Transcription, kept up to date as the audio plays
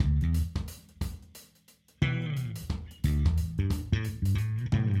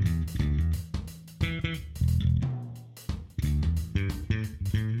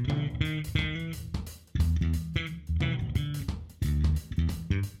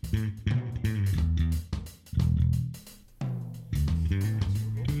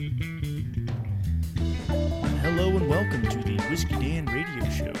Whiskey Dan radio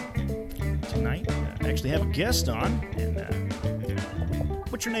show. Tonight, I actually have a guest on, and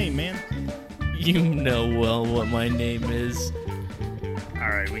what's your name, man? You know well what my name is. All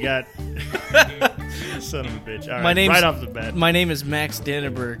right, we got son of a bitch. All My right, name's- right off the bat. My name is Max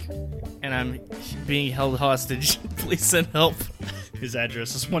Dannenberg, and I'm being held hostage. Please send help. His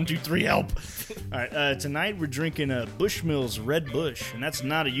address is 123 help. All right, tonight we're drinking Bushmills Red Bush, and that's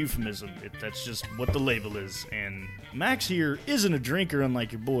not a euphemism. That's just what the label is. And Max here isn't a drinker,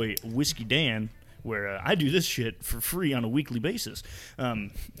 unlike your boy Whiskey Dan, where I do this shit for free on a weekly basis.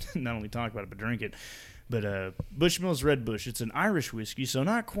 Not only talk about it, but drink it. But Bushmills Red Bush, it's an Irish whiskey, so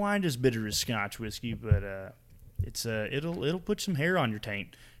not quite as bitter as Scotch whiskey, but it'll put some hair on your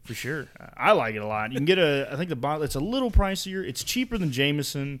taint for sure. I like it a lot. You can get I think the bottle, it's a little pricier. It's cheaper than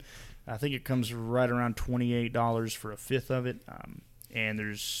Jameson. I think it comes right around $28 for a fifth of it. And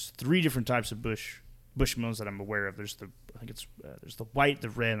there's 3 different types of Bushmills that I'm aware of. There's there's the white, the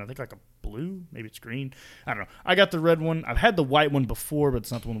red, and I think like a blue, maybe it's green. I don't know. I got the red one. I've had the white one before, but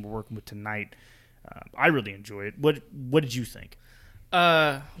it's not the one we're working with tonight. I really enjoy it. What did you think?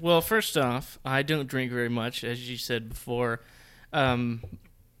 Well, first off, I don't drink very much, as you said before.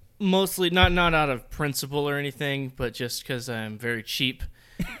 Mostly not out of principle or anything, but just because I'm very cheap,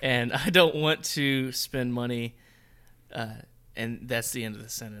 and I don't want to spend money. And that's the end of the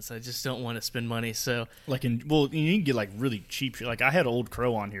sentence. I just don't want to spend money. So, You can get like really cheap shit. Like I had Old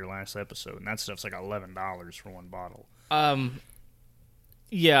Crow on here last episode, and that stuff's like $11 for one bottle.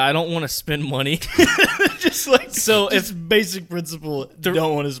 yeah, I don't want to spend money. It's basic principle.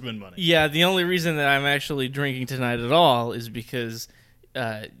 Don't want to spend money. Yeah, the only reason that I'm actually drinking tonight at all is because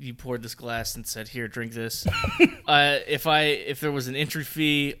you poured this glass and said, "Here, drink this." If there was an entry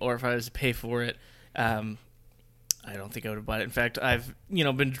fee or if I was to pay for it, I don't think I would have bought it. In fact, I've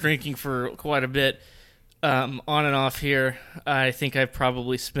been drinking for quite a bit, on and off here. I think I've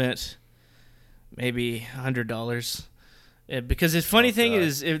probably spent maybe $100. Because the funny thing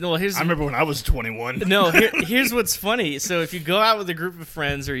is, I remember when I was 21. No, here's what's funny. So if you go out with a group of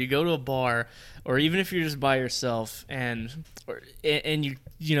friends, or you go to a bar, or even if you're just by yourself, and you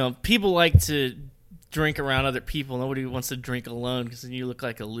people like to drink around other people. Nobody wants to drink alone because then you look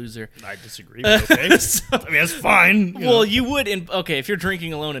like a loser. I disagree. But okay, I mean that's fine. You would. If you're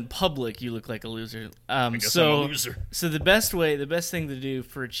drinking alone in public, you look like a loser. I guess I'm a loser. So the best thing to do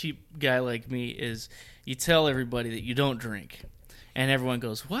for a cheap guy like me is you tell everybody that you don't drink, and everyone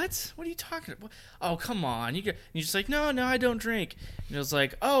goes, "What? What are you talking about? Oh, come on!" You're just like, "No, I don't drink." And it's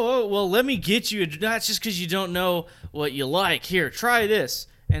like, "Oh, well, let me get you. That's just because you don't know what you like. Here, try this."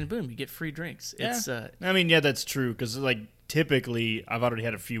 And boom, you get free drinks. Yeah. It's that's true because typically I've already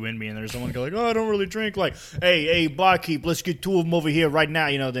had a few in me, and there's someone go like, "Oh, I don't really drink." Like, hey, barkeep, let's get 2 of them over here right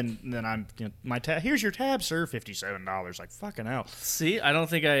now. Then I'm my tab. Here's your tab, sir. $57. Like fucking hell. See, I don't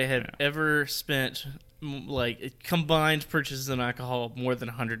think I have ever spent combined purchases in alcohol more than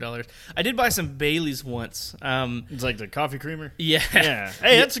 $100. I did buy some Baileys once. It's like the coffee creamer. Yeah.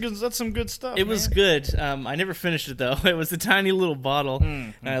 Hey, that's some good stuff. It was good. I never finished it though. It was a tiny little bottle.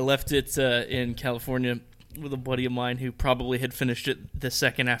 And I left it in California with a buddy of mine who probably had finished it the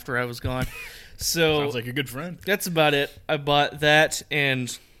second after I was gone. So sounds like a good friend. That's about it. I bought that,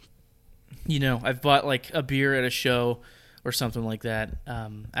 and I've bought like a beer at a show or something like that.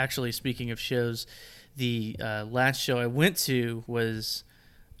 Actually, speaking of shows, the last show I went to was...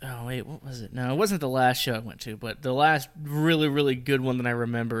 Oh, wait, what was it? No, it wasn't the last show I went to, but the last really, really good one that I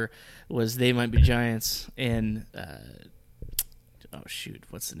remember was They Might Be Giants in...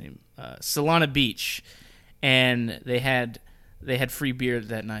 what's the name? Solana Beach. And they had free beer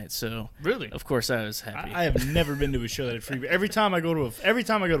that night, so... Really? Of course I was happy. I have never been to a show that had free beer. Every time I go to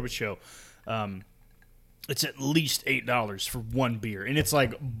a show... it's at least $8 for one beer, and it's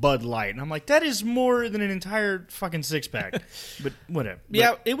like Bud Light, and I'm like, that is more than an entire fucking 6-pack. But whatever.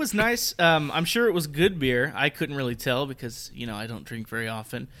 Yeah, it was nice. I'm sure it was good beer. I couldn't really tell because I don't drink very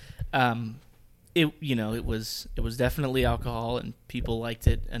often. It was definitely alcohol, and people liked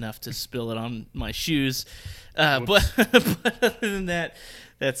it enough to spill it on my shoes. But other than that,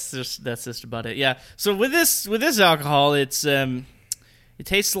 that's just about it. Yeah. So with this alcohol, it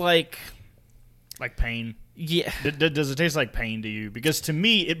tastes like pain. Yeah. Does it taste like pain to you? Because to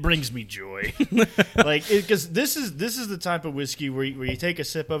me, it brings me joy. Because this is the type of whiskey where you take a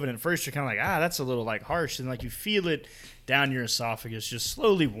sip of it, and at first you're kind of like, that's a little harsh, and you feel it down your esophagus, just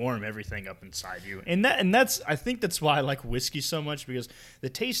slowly warm everything up inside you. And that's I think that's why I like whiskey so much, because the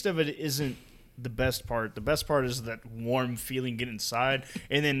taste of it isn't the best part. The best part is that warm feeling getting inside.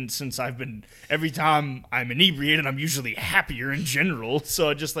 And then since every time I'm inebriated, I'm usually happier in general.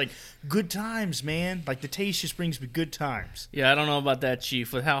 So just like good times, man. Like the taste just brings me good times. Yeah, I don't know about that,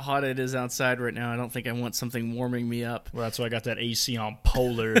 Chief. With how hot it is outside right now, I don't think I want something warming me up. Well, that's why I got that AC on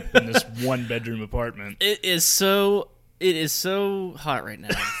polar in this 1-bedroom apartment. It is so hot right now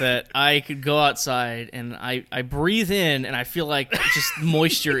that I could go outside and I breathe in and I feel like just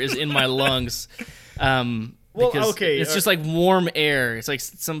moisture is in my lungs. It's just like warm air. It's like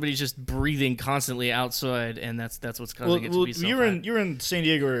somebody's just breathing constantly outside, and that's what's causing it to be so hot. You're in San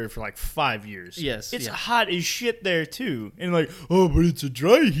Diego area for like 5 years. Yes, it's hot as shit there too, and like, oh, but it's a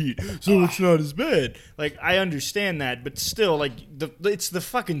dry heat, so it's not as bad. Like I understand that, but still, like it's the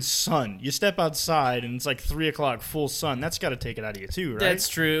fucking sun. You step outside and it's like 3 o'clock, full sun. That's got to take it out of you too, right? That's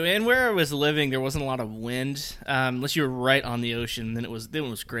true. And where I was living, there wasn't a lot of wind, unless you were right on the ocean. Then it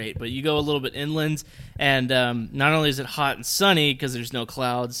was great. But you go a little bit inland, and not only is it hot and sunny because there's no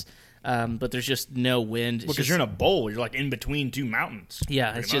clouds, but there's just no wind. Because you're in a bowl. You're like in between two mountains.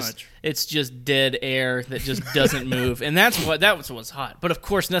 Yeah, it's just dead air that just doesn't move, and that was what's hot. But of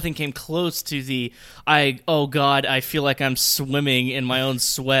course, nothing came close to the oh God, I feel like I'm swimming in my own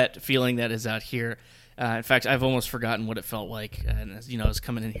sweat feeling that is out here. In fact, I've almost forgotten what it felt like. And I was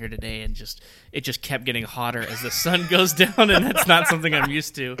coming in here today, and it just kept getting hotter as the sun goes down, and that's not something I'm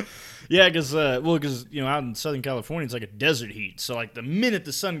used to. Yeah, because out in Southern California, it's like a desert heat. So like the minute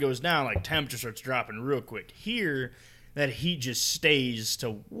the sun goes down, like temperature starts dropping real quick. Here, that heat just stays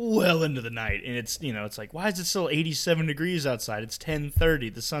to well into the night, and it's like, why is it still 87 degrees outside? It's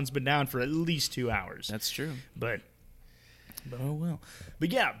 10:30. The sun's been down for at least 2 hours. That's true. But oh well.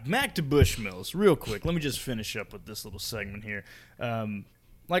 But yeah, back to Bushmills real quick. Let me just finish up with this little segment here.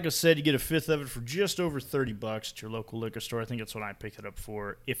 Like I said, you get a fifth of it for just over $30 at your local liquor store. I think that's what I picked it up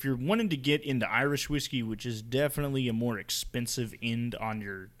for. If you're wanting to get into Irish whiskey, which is definitely a more expensive end on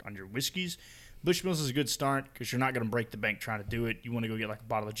your whiskeys, Bushmills is a good start because you're not going to break the bank trying to do it. You want to go get like a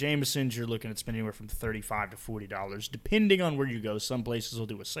bottle of Jameson's, you're looking at spending anywhere from $35 to $40, depending on where you go. Some places will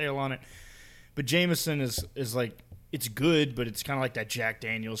do a sale on it. But Jameson is like, it's good, but it's kind of like that Jack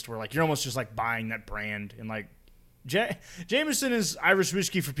Daniels to where like you're almost just like buying that brand. And like Jameson is Irish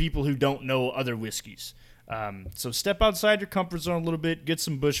whiskey for people who don't know other whiskeys. So step outside your comfort zone a little bit, get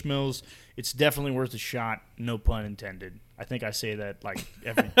some Bushmills. It's definitely worth a shot, no pun intended. I think I say that like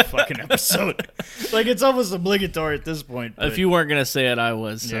every fucking episode. Like it's almost obligatory at this point. If you weren't going to say it, I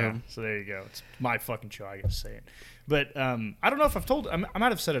was. So. Yeah, so there you go. It's my fucking show. I got to say it. But I don't know if I've told. I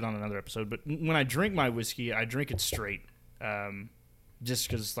might have said it on another episode. But when I drink my whiskey, I drink it straight, just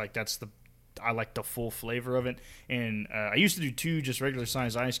because like I like the full flavor of it. And I used to do 2 just regular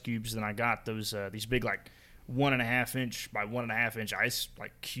size ice cubes. Then I got these big like 1.5 inch by 1.5 inch ice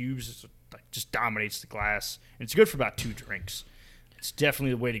like cubes. It's, like just dominates the glass. And it's good for about 2 drinks. It's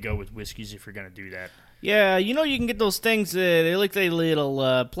definitely the way to go with whiskeys if you're gonna do that. Yeah, you can get those things. They look like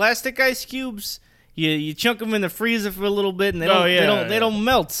little plastic ice cubes. You chunk them in the freezer for a little bit, and they don't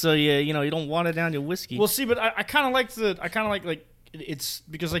melt. So you don't water down your whiskey. Well, see, but I kind of like it's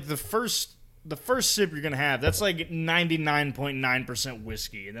because like the first sip you're gonna have, that's like 99.9%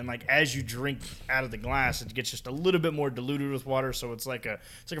 whiskey, and then like as you drink out of the glass, it gets just a little bit more diluted with water. So it's like a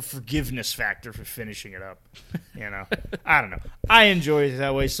forgiveness factor for finishing it up. I don't know. I enjoy it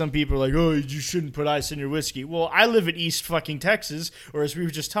that way. Some people are like, oh, you shouldn't put ice in your whiskey. Well, I live in East fucking Texas, or as we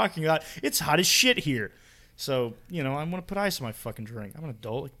were just talking about, it's hot as shit here. So I'm gonna put ice in my fucking drink. I'm an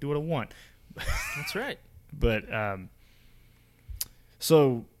adult. I can do what I want. That's right. But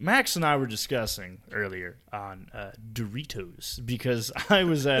so Max and I were discussing earlier on Doritos because I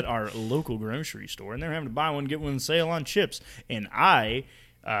was at our local grocery store and they're having to buy one, get one sale on chips. And I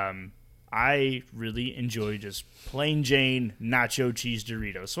really enjoy just plain Jane nacho cheese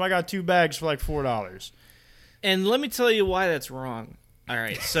Doritos. So I got 2 bags for like $4. And let me tell you why that's wrong. All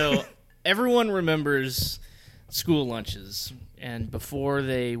right, so everyone remembers school lunches and before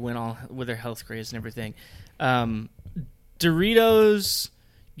they went on with their health craze and everything. Doritos,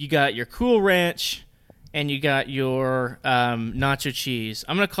 you got your Cool Ranch, and you got your nacho cheese.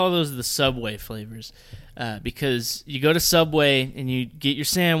 I'm going to call those the Subway flavors because you go to Subway and you get your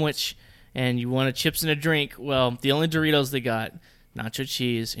sandwich and you want a chips and a drink. Well, the only Doritos they got, nacho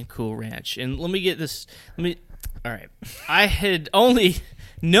cheese and Cool Ranch. And let me get this. All right. I had only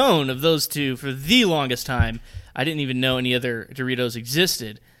known of those 2 for the longest time. I didn't even know any other Doritos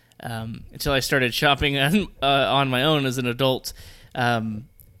existed. Until I started shopping on my own as an adult.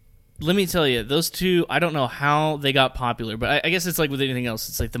 let me tell you, those two, I don't know how they got popular, but I guess it's like with anything else.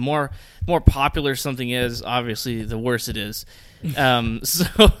 It's like the more popular something is, obviously, the worse it is. So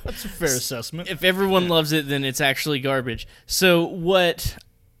That's a fair assessment. If everyone loves it, then it's actually garbage. So what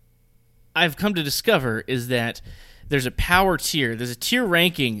I've come to discover is that there's a power tier. There's a tier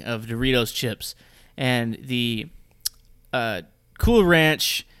ranking of Doritos chips, and the Cool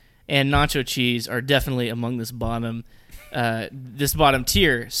Ranch and Nacho Cheese are definitely among this bottom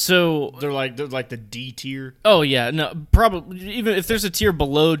tier. So they're like the D tier. Oh yeah, no, probably even if there's a tier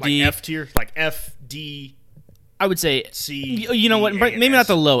below D, like F tier, like F, D. I would say C. You know what? D, Maybe not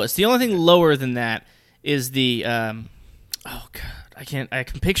the lowest. The only thing lower than that is the oh god, I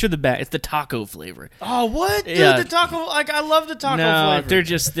can picture the bag. It's the taco flavor. Oh what? Dude, Yeah. the taco. Like I love the taco flavor. They're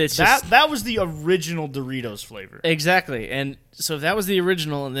just that was the original Doritos flavor. Exactly. And so that was the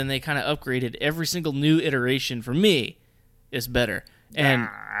original, and then they kind of upgraded. Every single new iteration for me is better. And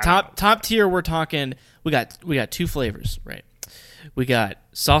top tier, we're talking. We got two flavors, right? We got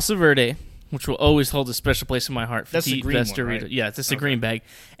salsa verde, which will always hold a special place in my heart for That's the green best one, Dorito. right? Yeah, that's the green bag.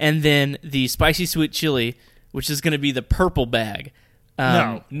 And then the spicy sweet chili, which is going to be the purple bag.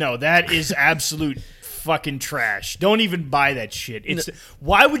 No, that is absolute fucking trash. Don't even buy that shit.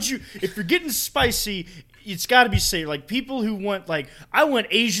 Why would you? If you're getting spicy, it's got to be safe. Like people who want, like, I want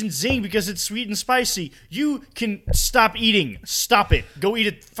Asian zing because it's sweet and spicy. You can stop eating. Stop it. Go eat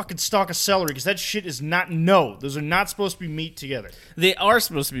a fucking stalk of celery because that shit is not. No, those are not supposed to be meat together. They are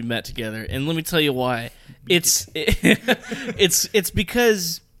supposed to be met together, and let me tell you why. It's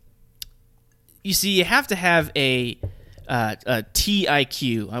because you see, you have to have a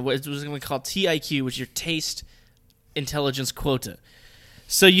TIQ. I was going to call TIQ, which is your taste intelligence quota.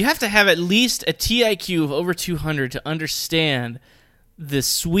 So you have to have at least a TIQ of over 200 to understand the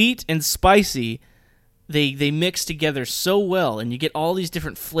sweet and spicy. They mix together so well, and you get all these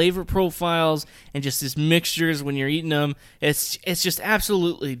different flavor profiles and just these mixtures when you're eating them. It's just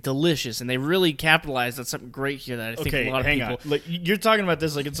absolutely delicious, and they really capitalized on something great here that I think a lot of people. On. Like you're talking about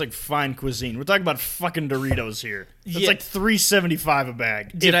this like it's like fine cuisine. We're talking about fucking Doritos here. It's Yeah. like $3.75 a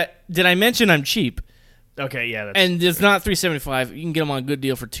bag. Did I mention I'm cheap? Okay, yeah, And it's not $3.75. You can get them on a good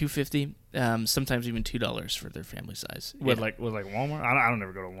deal for $2.50. Sometimes even $2 for their family size. With Walmart. I don't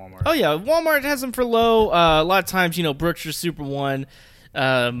ever go to Walmart. Oh yeah, Walmart has them for low. A lot of times, Brookshire Super One.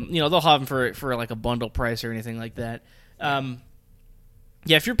 They'll have them for like a bundle price or anything like that. Yeah,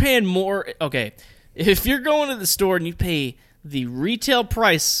 if you're paying more, okay. If you're going to the store and you pay the retail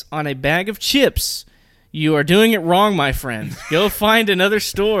price on a bag of chips, you are doing it wrong, my friend. Go find another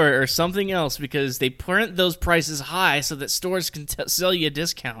store or something else because they print those prices high so that stores can sell you a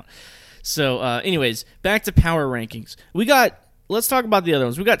discount. So, anyways, back to power rankings. Let's talk about the other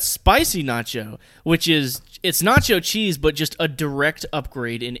ones. We got spicy nacho, which it's nacho cheese, but just a direct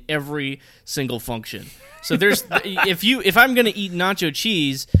upgrade in every single function. So there's, if I'm going to eat nacho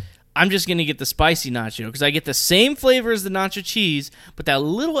cheese, I'm just going to get the spicy nacho because I get the same flavor as the nacho cheese, but that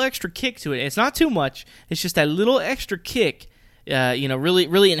little extra kick to it. It's not too much. It's just that little extra kick,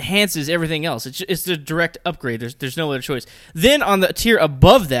 really enhances everything else. It's a direct upgrade. There's no other choice. Then on the tier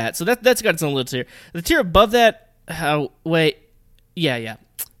above that, so that's got its own little tier. The tier above that, you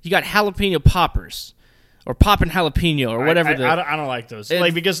got jalapeno poppers. Or poppin' jalapeno, or whatever. I don't like those.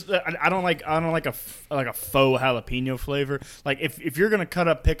 Because I don't like a faux jalapeno flavor. Like if you're gonna cut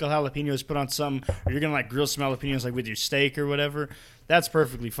up pickled jalapenos, put on some, or you're gonna like grill some jalapenos like with your steak or whatever, that's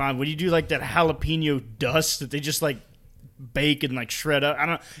perfectly fine. When you do like that jalapeno dust that they just like bake and like shred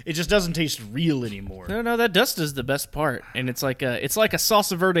up, it just doesn't taste real anymore. No, that dust is the best part, and it's like a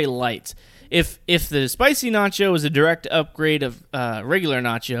salsa verde light. If the spicy nacho is a direct upgrade of regular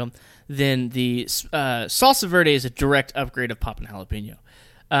nacho, then the salsa verde is a direct upgrade of poppin' jalapeno.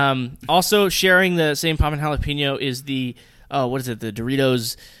 Also sharing the same poppin' jalapeno is the the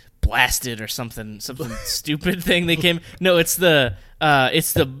Doritos blasted or something stupid thing they came. No, it's the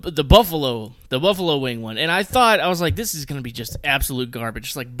buffalo wing one. And I was like, this is gonna be just absolute garbage.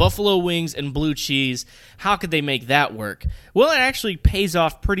 It's like buffalo wings and blue cheese. How could they make that work? Well, it actually pays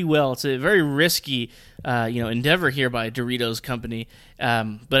off pretty well. It's a very risky endeavor here by Doritos company.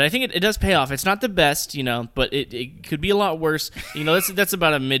 But I think it does pay off. It's not the best, but it could be a lot worse. That's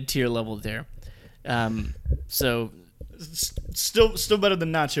about a mid-tier level there. So still better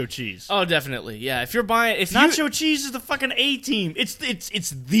than nacho cheese. Oh, definitely. Yeah, if you're buying nacho cheese is the fucking A team. It's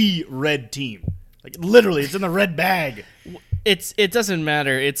the red team. Like literally, it's in the red bag. It doesn't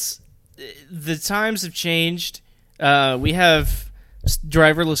matter. The times have changed. We have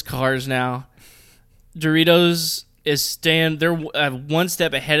driverless cars now. Doritos they're one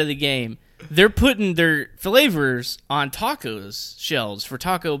step ahead of the game they're putting their flavors on tacos shells for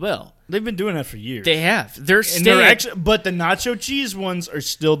Taco Bell. They've been doing that for years. They have. They're but the nacho cheese ones are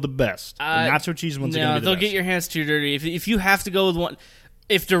still the best. The nacho cheese ones are going to be the they'll best. get your hands too dirty. If you have to go with one,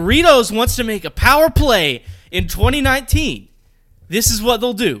 if Doritos wants to make a power play in 2019, this is what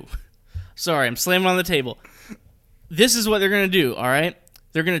they'll do. Sorry, I'm slamming on the table. This is what they're going to do, all right?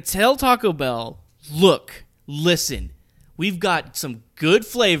 They're going to tell Taco Bell, look, listen, we've got some good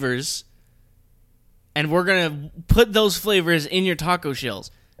flavors, and we're going to put those flavors in your taco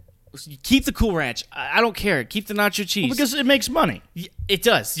shells. Keep the Cool Ranch. I don't care. Keep the nacho cheese. Well, because it makes money. It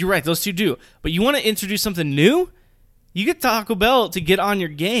does. You're right. Those two do. But you want to introduce something new? You get Taco Bell to get on your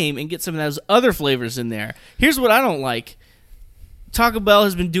game and get some of those other flavors in there. Here's what I don't like. Taco Bell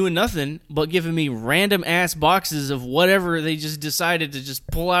has been doing nothing but giving me random-ass boxes of whatever they just decided to just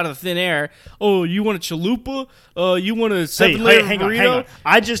pull out of thin air. Oh, you want a chalupa? You want a 7-layer burrito? Hang on.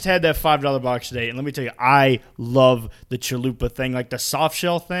 I just had that $5 box today, and let me tell you, I love the chalupa thing, like the soft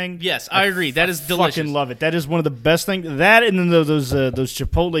shell thing. Yes, I agree. That is delicious. I fucking love it. That is one of the best things. That and then those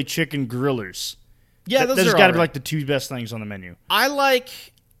Chipotle chicken grillers. Yeah, those are got to be like the two best things on the menu. I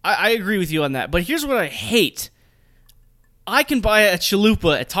agree with you on that. But here's what I hate. I can buy a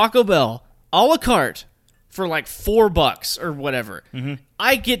chalupa at Taco Bell a la carte for like $4 or whatever. Mm-hmm.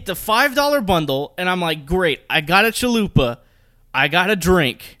 I get the $5 bundle, and I'm like, great, I got a chalupa, I got a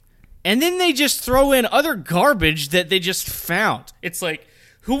drink. And then they just throw in other garbage that they just found. It's like,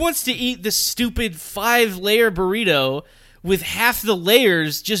 who wants to eat this stupid 5-layer burrito with half the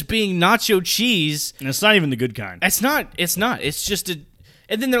layers just being nacho cheese? And it's not even the good kind. It's not. It's just a...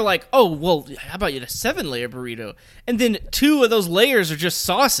 And then they're like, oh, well, how about you get a 7-layer burrito? And then 2 of those layers are just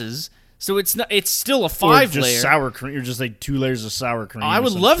sauces, so it's not. It's still a 5-layer. Or just sour cream. You're just like 2 layers of sour cream. I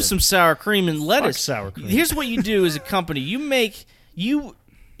would love some sour cream and lettuce. Fuck sour cream. Here's what you do as a company. You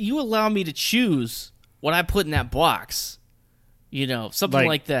allow me to choose what I put in that box. You know, something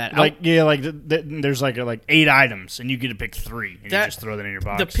like that. There's like 8 items, and you get to pick 3, and you just throw that in your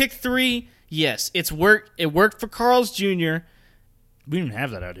box. The pick 3, yes, it's worked. It worked for Carl's Jr. We don't even have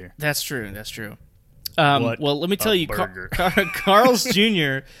that out here. That's true. Well, let me tell you, Carl's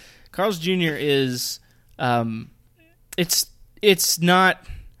Jr. Carl's Jr. is, it's not.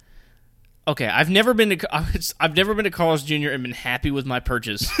 Okay, I've never been to Carl's Jr. and been happy with my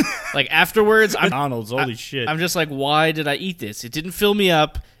purchase. Like afterwards, McDonald's, holy shit! I'm just like, why did I eat this? It didn't fill me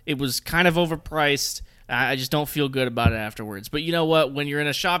up. It was kind of overpriced. I just don't feel good about it afterwards. But you know what? When you're in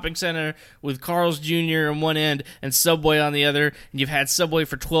a shopping center with Carl's Jr. on one end and Subway on the other, and you've had Subway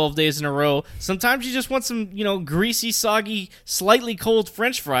for 12 days in a row, sometimes you just want some, greasy, soggy, slightly cold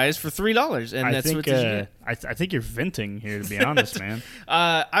French fries for $3, and that's what you get. I think you're venting here, to be honest, man.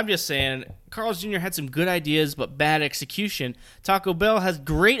 I'm just saying, Carl's Jr. had some good ideas, but bad execution. Taco Bell has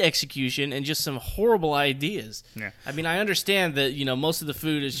great execution and just some horrible ideas. Yeah. I mean, I understand that, most of the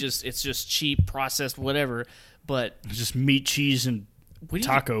food is just cheap, processed, whatever, but... It's just meat, cheese, and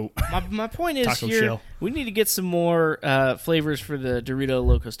taco. My point is taco here, shell. We need to get some more flavors for the Dorito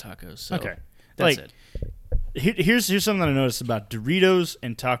Locos Tacos. So okay. That's it. Here's something that I noticed about Doritos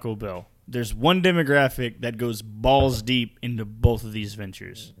and Taco Bell. There's one demographic that goes balls deep into both of these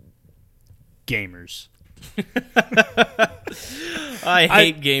ventures. Gamers. I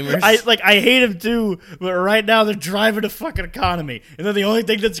hate gamers. I hate them too, but right now they're driving the fucking economy. And they're the only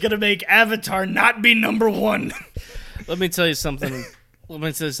thing that's going to make Avatar not be number 1. Let me tell you something.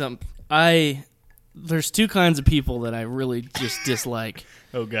 There's 2 kinds of people that I really just dislike.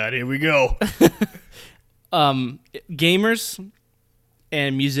 Oh, God, here we go. Gamers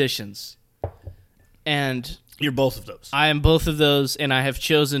and musicians. And you're both of those. I am both of those, and I have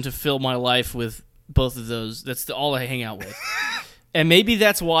chosen to fill my life with both of those. That's all I hang out with. And maybe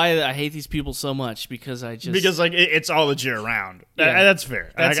that's why I hate these people so much, because it's all that you're around. Yeah. That's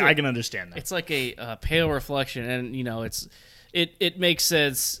fair. I can understand that. It's like a pale reflection, and it makes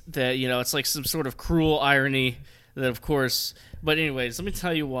sense that it's like some sort of cruel irony that, of course. But anyways, let me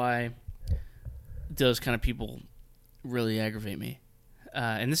tell you why those kind of people really aggravate me.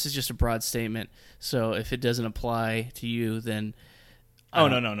 And this is just a broad statement, so if it doesn't apply to you, then...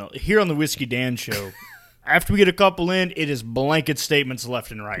 No. Here on the Whiskey Dan Show, after we get a couple in, it is blanket statements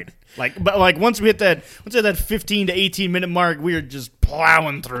left and right. But once we hit that 15 to 18 minute mark, we are just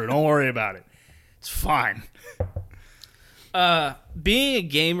plowing through. Don't worry about it. It's fine. Being a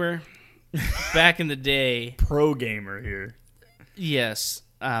gamer back in the day... Pro gamer here. Yes.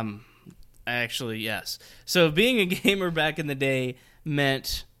 Actually, yes. So being a gamer back in the day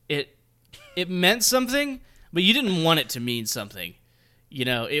meant it meant something, but you didn't want it to mean something.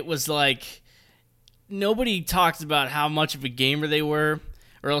 It was like nobody talked about how much of a gamer they were,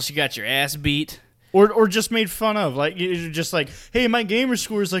 or else you got your ass beat. Or just made fun of, like you're just like, hey, my gamer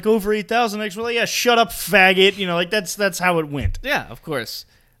score is like over 8,000. Like, well, yeah, shut up, faggot. You know, like that's how it went. Yeah, of course.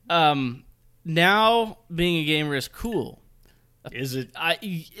 Now being a gamer is cool. Is it?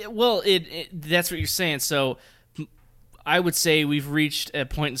 That's what you're saying. So I would say we've reached a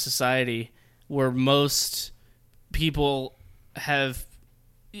point in society where most people have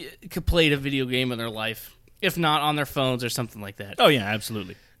played a video game in their life, if not on their phones or something like that. Oh yeah,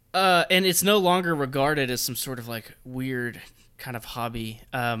 absolutely. And it's no longer regarded as some sort of like weird kind of hobby.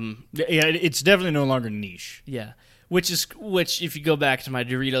 It's definitely no longer niche. Yeah, which if you go back to my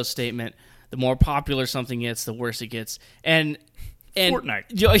Doritos statement, the more popular something gets, the worse it gets. And Fortnite.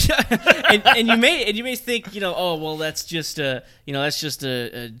 and you may think, oh well, that's just a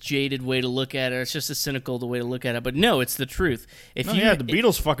jaded way to look at it. Or it's just a cynical way to look at it. But no, it's the truth. The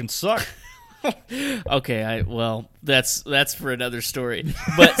Beatles fucking suck. Okay, that's for another story.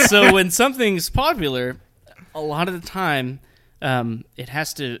 But so when something's popular, a lot of the time, it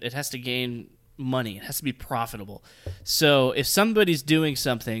has to gain money. It has to be profitable. So if somebody's doing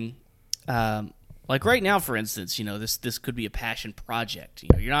something, like right now, for instance, this could be a passion project.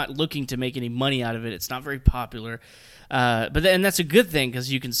 You're not looking to make any money out of it. It's not very popular. But that's a good thing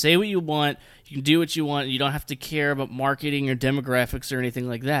because you can say what you want, you can do what you want, and you don't have to care about marketing or demographics or anything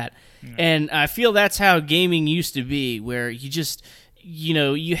like that. Yeah. And I feel that's how gaming used to be, where you just,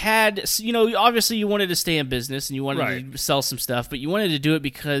 you had, obviously you wanted to stay in business and you wanted to sell some stuff, but you wanted to do it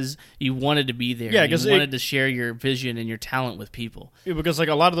because you wanted to be there. Yeah, because you wanted to share your vision and your talent with people. Yeah, because like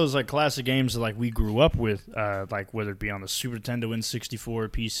a lot of those like classic games that like we grew up with, like whether it be on the Super Nintendo, N64,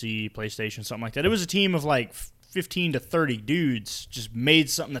 PC, PlayStation, something like that, it was a team of like 15 to 30 dudes just made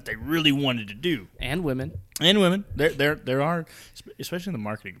something that they really wanted to do. And women. There are, especially in the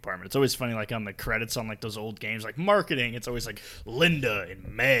marketing department. It's always funny, like on the credits on like those old games, like marketing, it's always like Linda and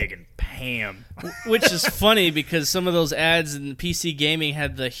Meg and Pam. Which is funny because some of those ads in PC gaming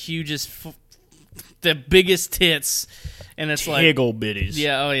had the the biggest tits. And it's Tiggle bitties.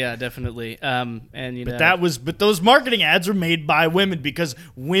 Yeah, oh yeah, definitely. But those marketing ads are made by women because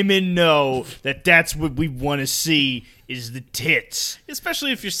women know that's what we want to see is the tits.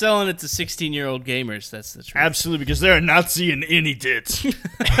 Especially if you're selling it to 16-year-old gamers, that's the truth. Absolutely, because they're not seeing any tits. You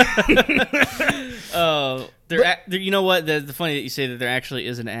know what? The funny that you say that there actually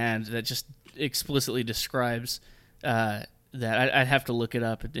is an ad that just explicitly describes that. I'd have to look it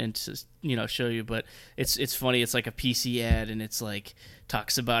up and show you, but it's funny. It's like a PC ad, and it's like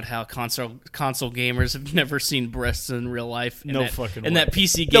talks about how console gamers have never seen breasts in real life. And that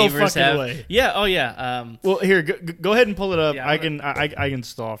PC gamers have. Way. Yeah. Oh yeah. Well, here, go ahead and pull it up. Yeah, I can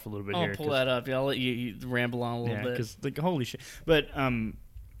stall for a little bit here. I'll pull that up. Yeah, I'll let you ramble on a little bit. Because like holy shit. But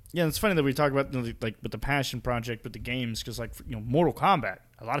yeah, it's funny that we talk about like with the passion project with the games because like Mortal Kombat.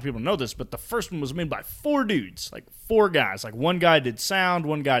 A lot of people know this, but the first one was made by 4 dudes, like 4 guys. Like one guy did sound,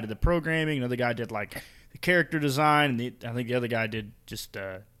 one guy did the programming, another guy did like the character design, and I think the other guy did just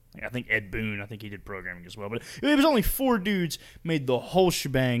I think Ed Boon. I think he did programming as well. But it was only 4 dudes made the whole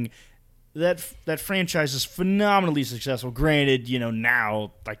shebang. That franchise is phenomenally successful. Granted,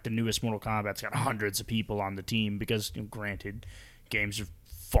 now like the newest Mortal Kombat's got hundreds of people on the team because granted, games are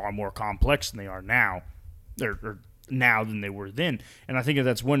far more complex than they are now. Or now than they were then, and I think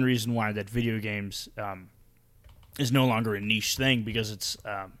that's one reason why that video games is no longer a niche thing because it's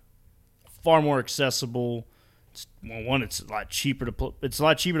far more accessible. It's a lot cheaper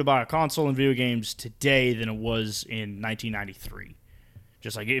to buy a console and video games today than it was in 1993.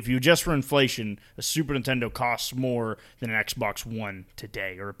 Just like if you adjust for inflation, a Super Nintendo costs more than an Xbox One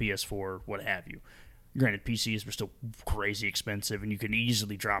today or a PS4, what have you. Granted, PCs were still crazy expensive, and you can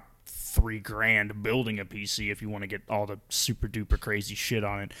easily drop $3,000 building a PC if you want to get all the super duper crazy shit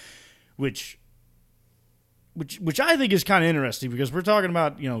on it, which I think is kind of interesting because we're talking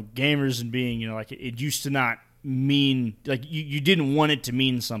about gamers and being like it used to not mean like you didn't want it to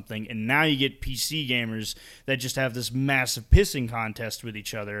mean something, and now you get PC gamers that just have this massive pissing contest with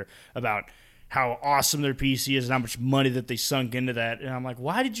each other about how awesome their PC is and how much money that they sunk into that. And I'm like,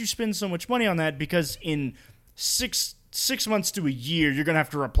 why did you spend so much money on that? Because in six months to a year, you're going to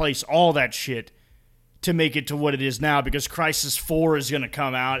have to replace all that shit to make it to what it is now because Crysis 4 is going to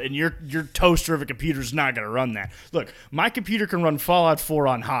come out and your toaster of a computer is not going to run that. Look, my computer can run Fallout 4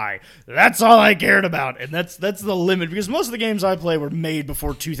 on high. That's all I cared about, and that's the limit because most of the games I play were made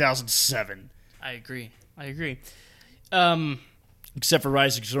before 2007. I agree. Except for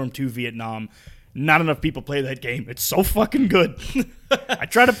Rising Storm 2 Vietnam. Not enough people play that game. It's so fucking good. I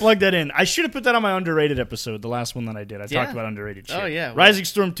try to plug that in. I should have put that on my underrated episode, the last one that I did. I talked about underrated shit. Oh, yeah. Rising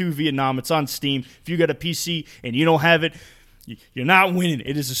Storm 2 Vietnam. It's on Steam. If you got a PC and you don't have it, You're not winning.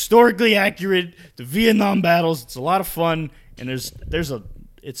 It is historically accurate. The Vietnam battles. It's a lot of fun, and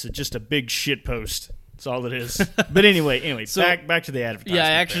just a big shit post. That's all it is. But anyway, so, back to the advertisement.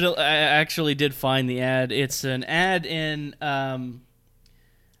 Yeah, I actually did find the ad. It's an ad in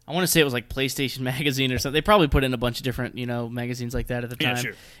I want to say it was like PlayStation Magazine or something. They probably put in a bunch of different, magazines like that at the time. Yeah,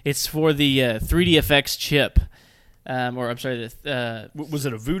 sure. It's for the 3DFX chip. Was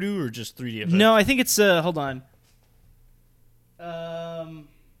it a Voodoo or just 3DFX? No, I think it's hold on. No,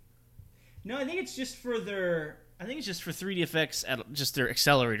 I think it's just for 3DFX at just their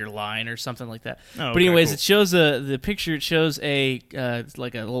accelerator line or something like that. Oh, okay, but anyways, cool. It shows the picture. It shows a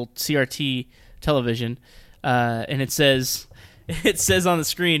like a little CRT television, and it says on the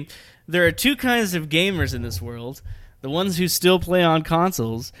screen, there are two kinds of gamers in this world. The ones who still play on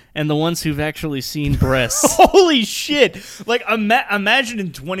consoles, and the ones who've actually seen breasts. Holy shit! Like, imagine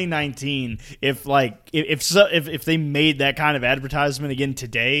in 2019 if they made that kind of advertisement again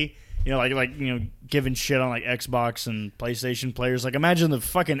today. Giving shit on like Xbox and PlayStation players. Like, imagine the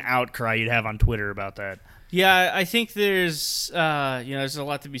fucking outcry you'd have on Twitter about that. Yeah, I think there's there's a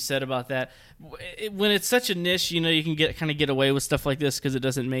lot to be said about that. When it's such a niche, you can get away with stuff like this because it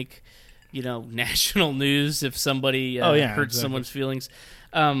doesn't make national news if somebody hurts someone's feelings.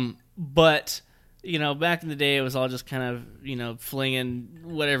 But back in the day, it was all just kind of flinging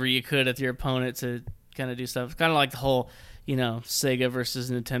whatever you could at your opponent to kind of do stuff. Kind of like the whole Sega versus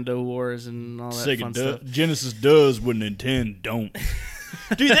Nintendo wars and all that fun stuff. Genesis does what Nintendo don't.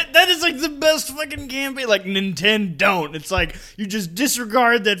 Dude, that is like the best fucking campaign. Like, Nintendo don't. It's like you just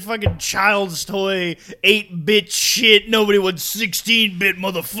disregard that fucking child's toy 8-bit shit. Nobody wants 16-bit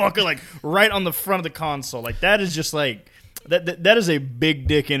motherfucker. Like, right on the front of the console. Like, that is just like that is a big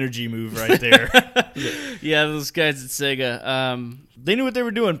dick energy move right there. Yeah, those guys at Sega. They knew what they were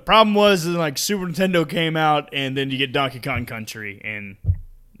doing. Problem was, like, Super Nintendo came out, and then you get Donkey Kong Country, and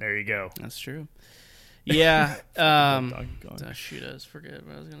there you go. That's true. Yeah. Shoot, I forget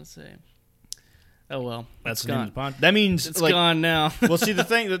what I was gonna say. Oh well, that's gone. That means it's gone now. Well, see, the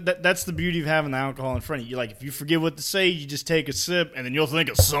thing that's the beauty of having the alcohol in front of you. Like, if you forget what to say, you just take a sip, and then you'll think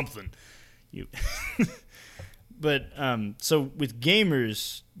of something. But so with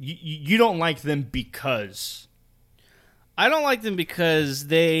gamers, you don't like them because. I don't like them because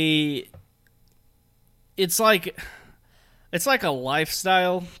it's like a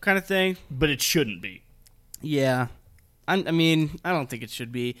lifestyle kind of thing. But it shouldn't be. Yeah. I don't think it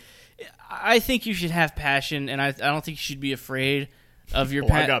should be. I think you should have passion, and I don't think you should be afraid of your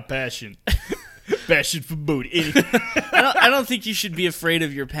I got passion. Passion for booty. I don't think you should be afraid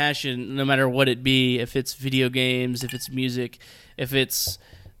of your passion, no matter what it be. If it's video games, if it's music, if it's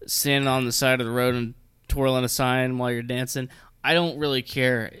standing on the side of the road and twirling a sign while you're dancing, I don't really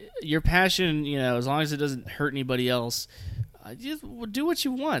care. Your passion, as long as it doesn't hurt anybody else, just do what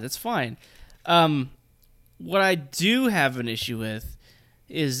you want. That's fine. What I do have an issue with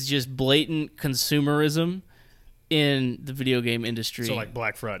is just blatant consumerism in the video game industry. So, like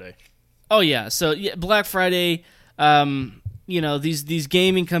Black Friday. Oh yeah, so Black Friday. These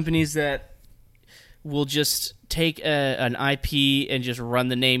gaming companies that will just take an IP and just run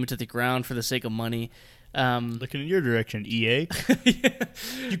the name into the ground for the sake of money. Looking in your direction, EA. Yeah.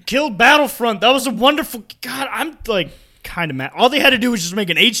 You killed Battlefront. That was a wonderful. God, I'm like kind of mad. All they had to do was just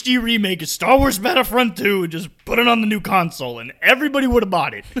make an HD remake of Star Wars Battlefront 2 and just put it on the new console, and everybody would have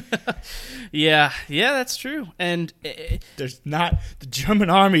bought it. Yeah, that's true. And the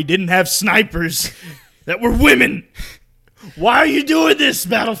German army didn't have snipers that were women. Why are you doing this,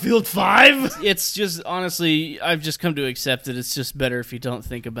 Battlefield 5? It's just, honestly, I've just come to accept it. It's just better if you don't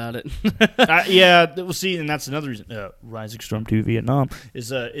think about it. Yeah, we'll see, and that's another reason. Rising Storm 2 Vietnam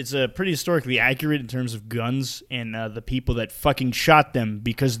it's pretty historically accurate in terms of guns and the people that fucking shot them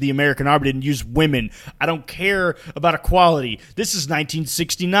because the American Army didn't use women. I don't care about equality. This is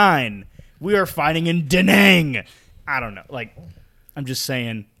 1969. We are fighting in Da Nang. I don't know. Like, I'm just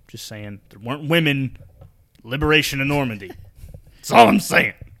saying, there weren't women. Liberation of Normandy. That's all I'm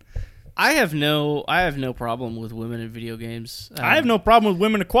saying. I have no problem with women in video games. I have no problem with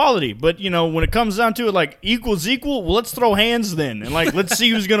women equality, but when it comes down to it, like equals equal, well, let's throw hands then, and like let's see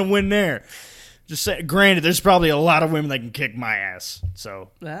who's gonna win there. Just say, granted, there's probably a lot of women that can kick my ass.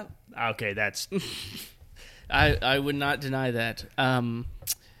 So okay, that's. I would not deny that.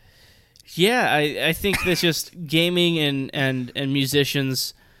 Yeah, I think that's just gaming and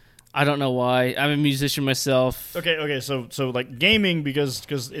musicians. I don't know why. I'm a musician myself. Okay. So like gaming because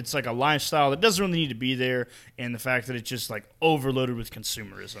it's like a lifestyle that doesn't really need to be there, and the fact that it's just like overloaded with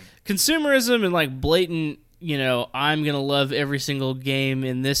consumerism. Consumerism and like blatant I'm gonna love every single game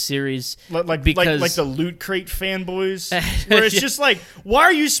in this series, like because the Loot Crate fanboys, where it's just like, why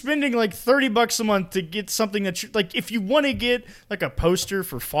are you spending like $30 a month to get something that like, if you want to get like a poster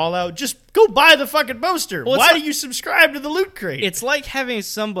for Fallout, just go buy the fucking poster. Well, why do you subscribe to the Loot Crate? It's like having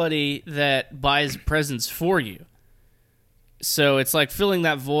somebody that buys presents for you. So it's like filling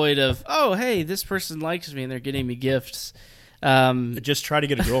that void of, oh, hey, this person likes me and they're getting me gifts. Just try to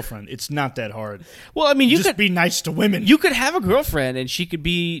get a girlfriend. It's not that hard. Well, I mean, you just could be nice to women. You could have a girlfriend and she could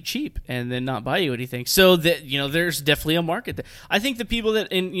be cheap and then not buy you anything. So that there's definitely a market there. I think the people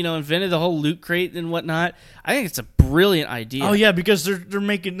that invented the whole Loot Crate and whatnot, I think it's a brilliant idea. Oh yeah, because they're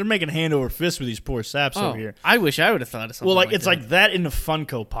making hand over fist with these poor saps over here. I wish I would have thought of something. Well, like it's like that in the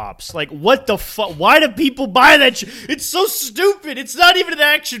Funko Pops. Like, what the fuck? Why do people buy that? It's so stupid. It's not even an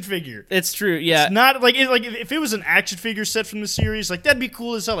action figure. It's true. Yeah, it's not like if it was an action figure set from the series, like that'd be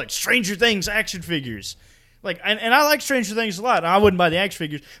cool as hell. Like Stranger Things action figures. Like, and I like Stranger Things a lot. I wouldn't buy the action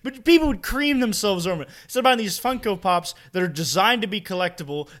figures, but people would cream themselves over it. Instead of buying these Funko Pops that are designed to be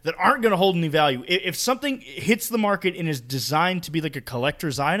collectible, that aren't going to hold any value. If something hits the market and is designed to be like a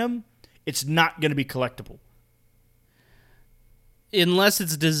collector's item, it's not going to be collectible. Unless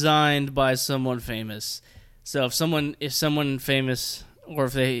it's designed by someone famous. So if someone famous, or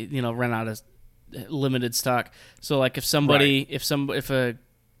if they run out of limited stock. So like if a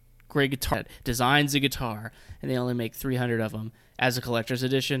great guitar designs a guitar and they only make 300 of them as a collector's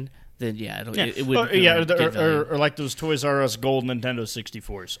edition, then it would or like those Toys R Us gold Nintendo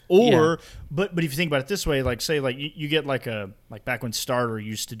 64s. Or but if you think about it this way, like say like you get like back when Starter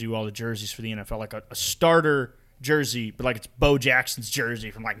used to do all the jerseys for the NFL, like a starter jersey, but like it's Bo Jackson's jersey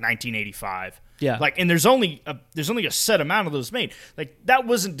from like 1985. Yeah. Like, and there's only a set amount of those made. Like, that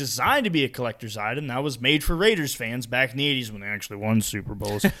wasn't designed to be a collector's item. That was made for Raiders fans back in the 80s when they actually won Super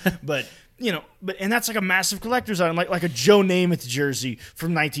Bowls. But and that's like a massive collector's item, like a Joe Namath jersey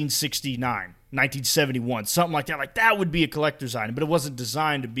from 1969, 1971, something like that. Like, that would be a collector's item, but it wasn't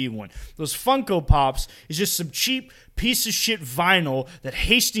designed to be one. Those Funko Pops is just some cheap piece of shit vinyl that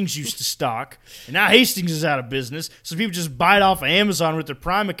Hastings used to stock, and now Hastings is out of business, so people just buy it off of Amazon with their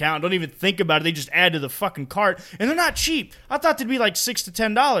Prime account and don't even think about it. They just add to the fucking cart, and they're not cheap. I thought they'd be like $6 to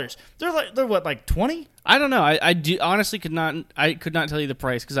 $10. They're what, like 20? I don't know. I honestly could not tell you the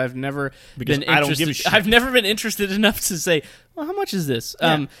price because I've never been interested. I don't give a shit. I've never been interested enough to say, well, how much is this?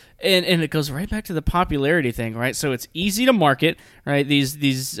 Yeah. And it goes right back to the popularity thing, right? So it's easy to market, right? These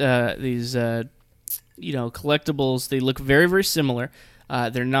collectibles, they look very, very similar.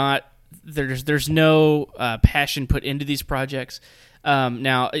 They're not. There's no passion put into these projects.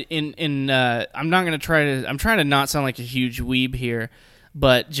 Now, I'm not going to try to. I'm trying to not sound like a huge weeb here.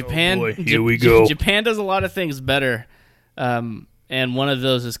 But Japan, oh boy, here we go. Japan does a lot of things better, and one of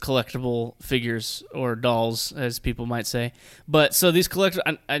those is collectible figures or dolls, as people might say. But so these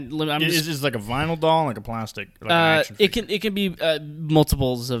collectible, is like a vinyl doll, like a plastic. Like an action figure? It can be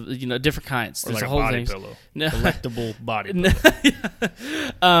multiples of different kinds. Or There's like a whole body things. pillow, collectible body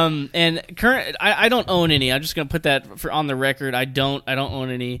pillow. And current, I don't own any. I'm just gonna put that on the record. I don't own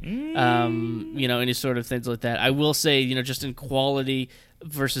any. Any sort of things like that. I will say, just in quality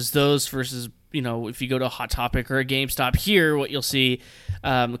versus if you go to a Hot Topic or a GameStop here, what you'll see,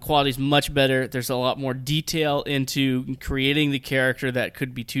 the quality's much better. There's a lot more detail into creating the character that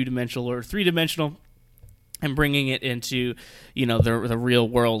could be 2-dimensional or 3-dimensional and bringing it into, the real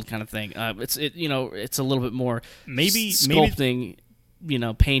world kind of thing. It's a little bit more sculpting,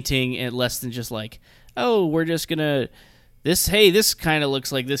 painting, and less than just like, oh, we're just gonna this kind of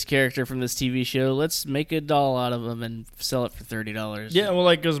looks like this character from this TV show. Let's make a doll out of them and sell it for $30. Yeah, well,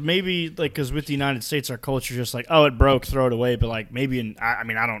 because with the United States, our culture is just like, oh, it broke, throw it away. But like maybe I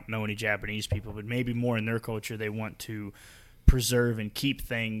don't know any Japanese people, but maybe more in their culture, they want to preserve and keep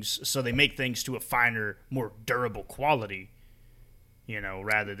things, so they make things to a finer, more durable quality.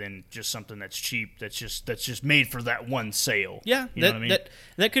 Rather than just something that's cheap, that's just made for that one sale. Yeah, you know what I mean?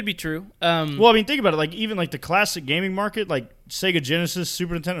 That could be true. Well, I mean, think about it. Like even like the classic gaming market, like Sega Genesis,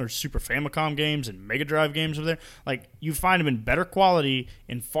 Super Nintendo, or Super Famicom games and Mega Drive games over there, like you find them in better quality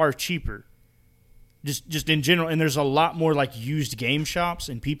and far cheaper. Just in general, and there's a lot more like used game shops,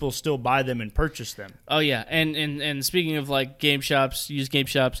 and people still buy them and purchase them. Oh yeah, and speaking of like game shops, used game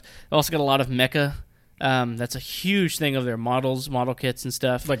shops, they also got a lot of mecha. That's a huge thing of their model kits and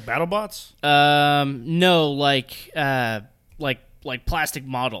stuff. Like BattleBots? No, like plastic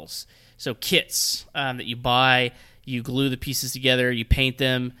models. So kits that you buy, you glue the pieces together, you paint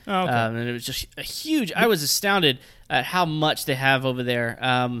them. Oh, okay. And it was just a huge. I was astounded at how much they have over there.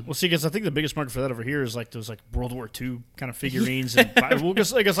 Well, see, because I think the biggest market for that over here is like those like World War II kind of figurines. And, well,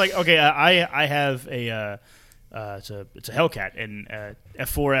 because like okay, I have a It's a Hellcat, and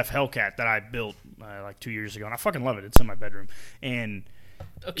F4F Hellcat that I built like 2 years ago, and I fucking love it. It's in my bedroom. And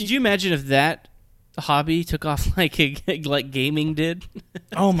could you imagine if that hobby took off like gaming did?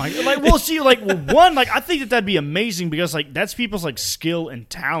 Oh my! Like, we'll see. Like, one, like I think that'd be amazing because like that's people's like skill and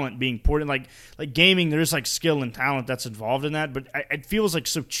talent being poured in. Like gaming, there's like skill and talent that's involved in that, but it feels like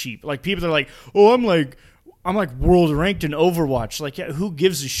so cheap. Like people are like, oh, I'm like world ranked in Overwatch. Like, yeah, who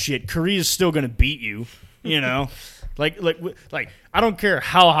gives a shit? Korea's still gonna beat you, you know. Like I don't care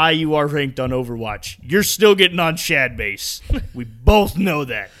how high you are ranked on Overwatch, you're still getting on Shad Base. We both know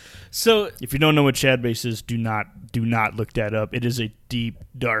that. So if you don't know what Shad Base is, do not look that up. It is a deep,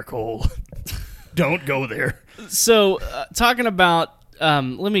 dark hole. Don't go there. So talking about,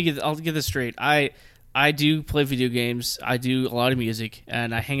 I'll get this straight. I do play video games. I do a lot of music,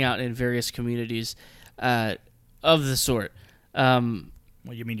 and I hang out in various communities of the sort.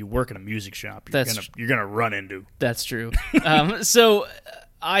 Well, you mean you work in a music shop? You're gonna run into. That's true. So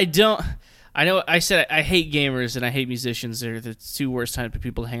I don't. I know I said I hate gamers and I hate musicians. They're the two worst type of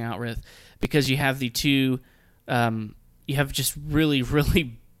people to hang out with because you have the two, you have just really,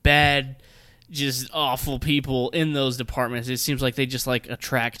 really bad, just awful people in those departments. It seems like they just like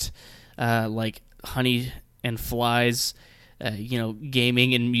attract like honey and flies,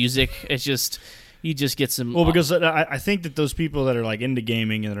 gaming and music. It's just, you just get some... Well, because I think that those people that are like into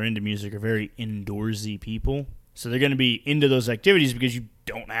gaming and that are into music are very indoorsy people. So they're going to be into those activities because you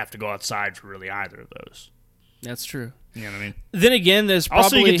don't have to go outside for really either of those. That's true. You know what I mean? Then again, there's probably...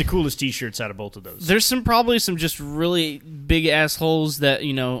 Also, you get the coolest T-shirts out of both of those. There's probably some just really big assholes that,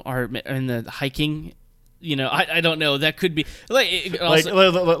 are in the hiking... I don't know. That could be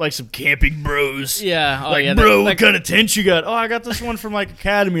like some camping bros. Yeah. What kind of tent you got? Oh, I got this one from like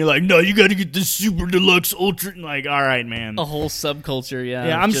Academy. Like, no, you got to get this super deluxe ultra. Like, all right, man. A whole subculture. Yeah.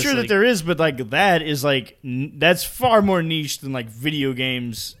 Yeah, I'm sure that there is, but like that is like that's far more niche than like video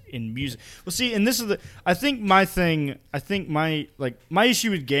games in music. Well, see, and this is I think my issue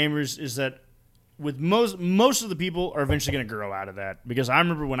with gamers is that with most of the people are eventually going to grow out of that, because I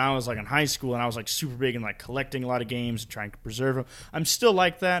remember when I was like in high school and I was like super big and like collecting a lot of games and trying to preserve them. I'm still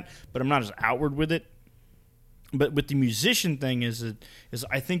like that, but I'm not as outward with it. But with the musician thing is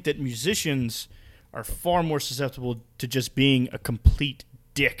I think that musicians are far more susceptible to just being a complete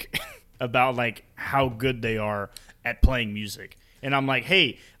dick about like how good they are at playing music. And I'm like,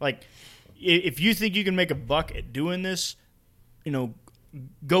 hey, like if you think you can make a buck at doing this,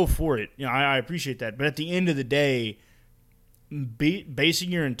 go for it. I appreciate that. But at the end of the day,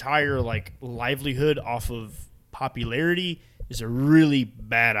 basing your entire like livelihood off of popularity is a really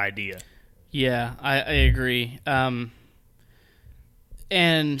bad idea. Yeah, I agree. And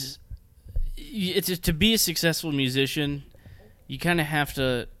to be a successful musician, you kind of have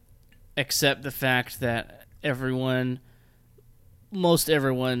to accept the fact that most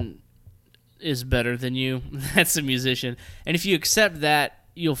everyone is better than you. That's a musician. And if you accept that,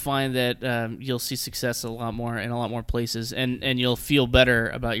 you'll find that you'll see success in a lot more places, and you'll feel better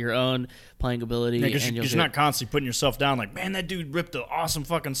about your own playing ability. Yeah, because you're not constantly putting yourself down like, man, that dude ripped an awesome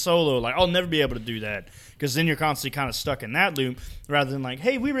fucking solo. Like, I'll never be able to do that. Because then you're constantly kind of stuck in that loop, rather than like,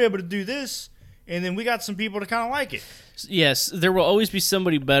 hey, we were able to do this, and then we got some people to kind of like it. Yes, there will always be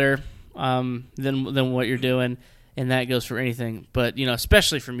somebody better than what you're doing. And that goes for anything, but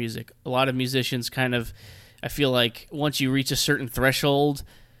especially for music. A lot of musicians I feel like once you reach a certain threshold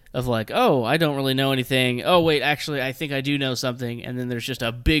of like, oh, I don't really know anything. Oh, wait, actually, I think I do know something. And then there's just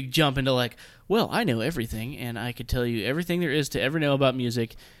a big jump into like, well, I know everything, and I could tell you everything there is to ever know about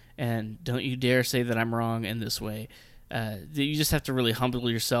music, and don't you dare say that I'm wrong in this way. You just have to really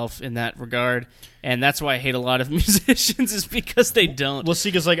humble yourself in that regard, and that's why I hate a lot of musicians, is because they don't. Well, see,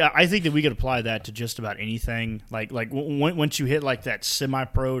 because like I think that we could apply that to just about anything. Like once you hit like that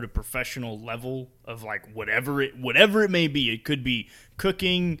semi-pro to professional level of like whatever it may be, it could be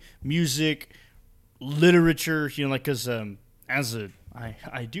cooking, music, literature. Like because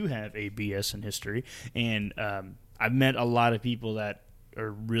I do have a BS in history, and I've met a lot of people that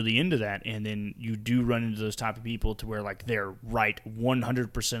are really into that, and then you do run into those type of people to where like they're right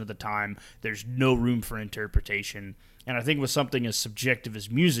 100% of the time. There's no room for interpretation, and I think with something as subjective as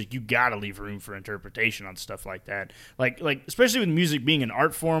music, you gotta leave room for interpretation on stuff like that. Like especially with music being an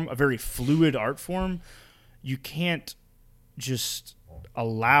art form, a very fluid art form, you can't just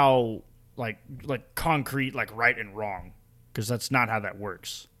allow like concrete like right and wrong, because that's not how that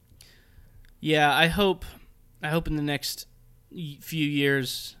works. Yeah, I hope in the next few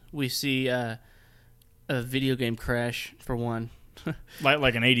years we see a video game crash, for one.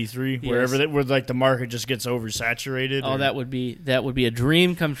 like an 83, Yes. where like the market just gets oversaturated. Oh, that would be a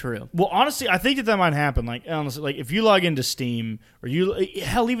dream come true. Well, honestly, I think that might happen. Like, honestly, like if you log into Steam or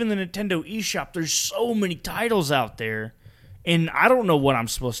hell, even the Nintendo eShop, there's so many titles out there, and I don't know what I'm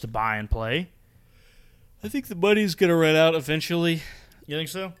supposed to buy and play. I think the money's gonna run out eventually. You think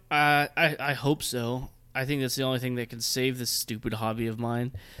so? I hope so. I think that's the only thing that can save this stupid hobby of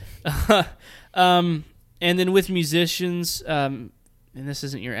mine. And then with musicians, and this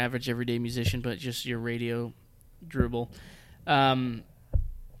isn't your average everyday musician, but just your radio dribble, or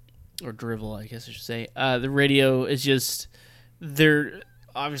drivel, I guess I should say. The radio is just they're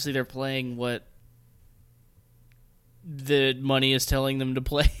playing what the money is telling them to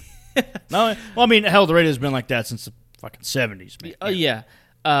play. No, well, I mean, hell, the radio's been like that since the fucking 70s, man. Oh yeah.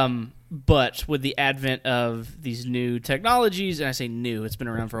 But with the advent of these new technologies, and I say new, it's been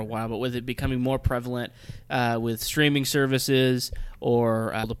around for a while, but with it becoming more prevalent with streaming services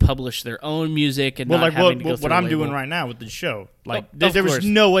or to publish their own music and not having to go through what a I'm label. doing right now with the show, like of there was course.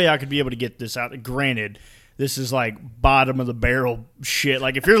 no way I could be able to get this out. Granted, this is like bottom of the barrel shit.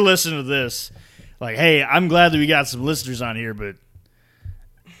 Like if you're listening to this, like, hey, I'm glad that we got some listeners on here, but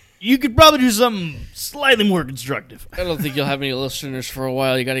you could probably do something slightly more constructive. I don't think you'll have any listeners for a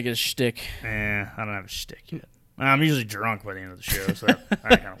while. You got to get a shtick. I don't have a shtick yet. I'm usually drunk by the end of the show, so that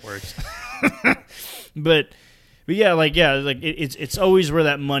kind of works. but it's always where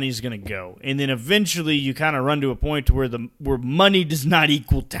that money's gonna go, and then eventually you kind of run to a point to where money does not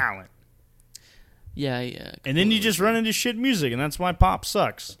equal talent. Yeah. And then you just run into shit music, and that's why pop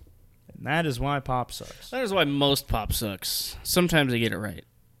sucks. And that is why pop sucks. That is why most pop sucks. Sometimes they get it right.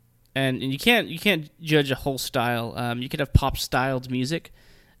 And you can't judge a whole style. You could have pop-styled music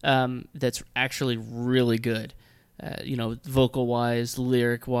that's actually really good, vocal-wise,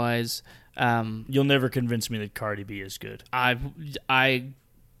 lyric-wise. You'll never convince me that Cardi B is good.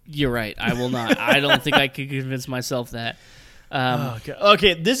 You're right. I will not. I don't think I could convince myself that.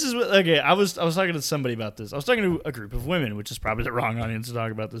 Okay, this is I was talking to somebody about this. I was talking to a group of women, which is probably the wrong audience to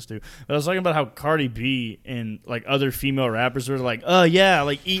talk about this to. But I was talking about how Cardi B and like other female rappers were like, "Oh yeah,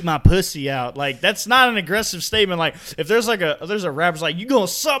 like eat my pussy out." Like that's not an aggressive statement. Like if there's a rapper's like, "You gonna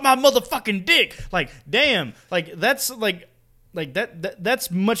suck my motherfucking dick?" Like damn, like that's that's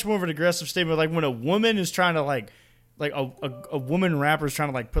much more of an aggressive statement. Like when a woman is trying to like a woman rapper is trying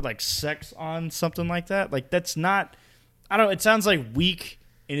to like put like sex on something like that. Like that's not. I don't. It sounds like weak,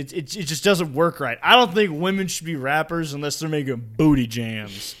 and it just doesn't work right. I don't think women should be rappers unless they're making booty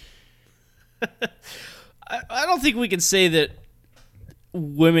jams. I don't think we can say that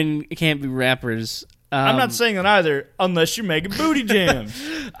women can't be rappers. I'm not saying that either, unless you're making booty jams.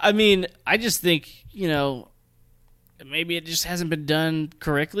 I mean, I just think maybe it just hasn't been done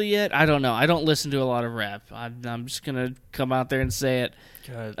correctly yet. I don't know. I don't listen to a lot of rap. I'm just gonna come out there and say it.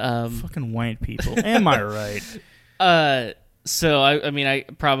 God, fucking white people. Am I right? So I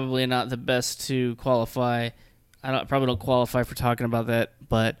probably not the best to qualify. Probably don't qualify for talking about that,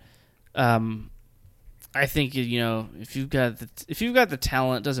 but I think if you've got the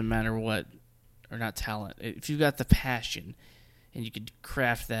talent, doesn't matter what, or not talent. If you've got the passion, and you could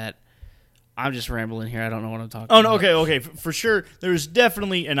craft that. I'm just rambling here. I don't know what I'm talking about. Oh, no, okay. For sure, there's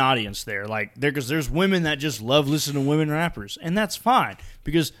definitely an audience there. Like, because there's women that just love listening to women rappers, and that's fine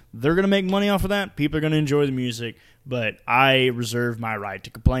because they're going to make money off of that. People are going to enjoy the music, but I reserve my right to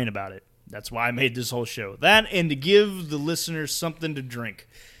complain about it. That's why I made this whole show. That and to give the listeners something to drink.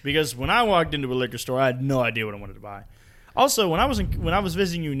 Because when I walked into a liquor store, I had no idea what I wanted to buy. Also, when I was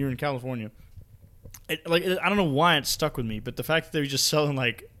visiting you and you were in California, I don't know why it stuck with me, but the fact that they were just selling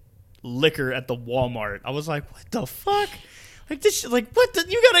like liquor at the Walmart, I was like, what the fuck? Like this, like what?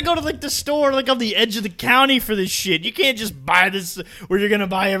 You gotta go to like the store, like on the edge of the county for this shit. You can't just buy this where you're gonna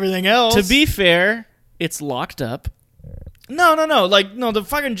buy everything else. To be fair, it's locked up. No. Like no, the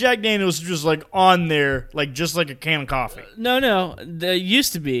fucking Jack Daniels is just like on there, like just like a can of coffee. No, they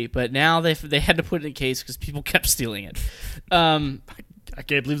used to be, but now they had to put it in a case because people kept stealing it. I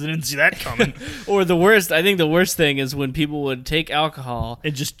can't believe they didn't see that coming. Or I think the worst thing is when people would take alcohol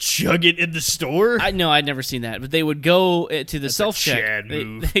and just chug it in the store. I'd never seen that, but they would go to the self-check. Chad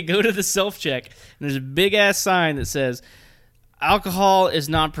move. They go to the self-check, and there's a big-ass sign that says, alcohol is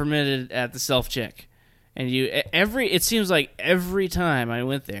not permitted at the self-check. And it seems like every time I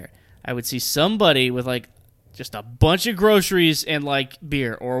went there, I would see somebody with like just a bunch of groceries and like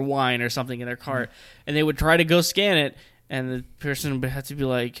beer or wine or something in their cart, and they would try to go scan it, and the person would have to be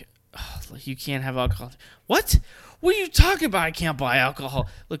like, oh, you can't have alcohol. What? What are you talking about? I can't buy alcohol.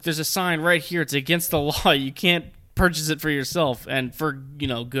 Look, there's a sign right here. It's against the law. You can't purchase it for yourself, and for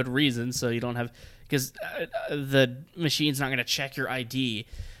good reason, so you don't have because the machine's not going to check your ID.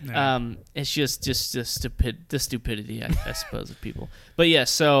 No. It's just the stupidity, I suppose, of people. But yeah,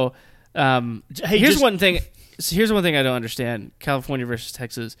 so here's one thing. Here's one thing I don't understand: California versus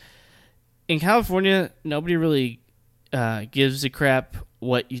Texas. In California, nobody really gives a crap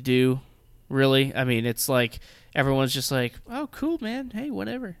what you do. Really, I mean, it's like everyone's just like, "Oh, cool, man. Hey,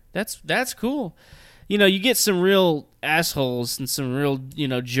 whatever. That's cool." You get some real assholes and some real,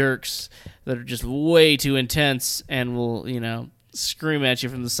 jerks that are just way too intense and will, scream at you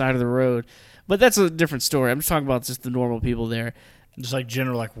from the side of the road. But that's a different story. I'm just talking about just the normal people there. Just like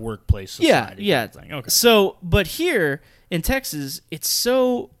general like workplace society. Yeah. Thing. Okay. So, but here in Texas, it's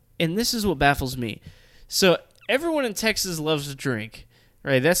so, and this is what baffles me. So everyone in Texas loves to drink.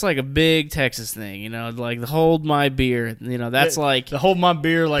 Right, that's like a big Texas thing, like the hold my beer, that's like the hold my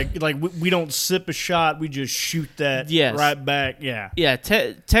beer, like we don't sip a shot, we just shoot that right back, yeah. Yeah,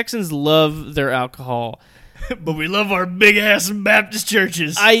 Texans love their alcohol, but we love our big ass Baptist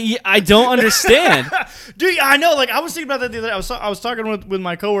churches. I don't understand, dude. I know, like I was thinking about that the other day. I was talking with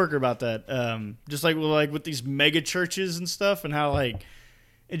my coworker about that, just like with these mega churches and stuff, and how like.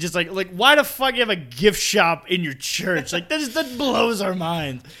 It's just like why the fuck you have a gift shop in your church? Like that blows our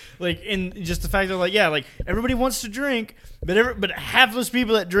mind. Like, and just the fact that like everybody wants to drink, but half those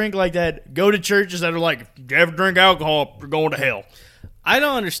people that drink like that go to churches that are like, if you ever drink alcohol, you're going to hell. I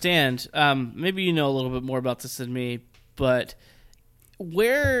don't understand. Maybe you know a little bit more about this than me, but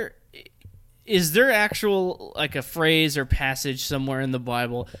where is there actual like a phrase or passage somewhere in the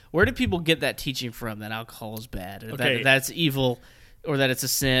Bible? Where do people get that teaching from that alcohol is bad or that that's evil? Or that it's a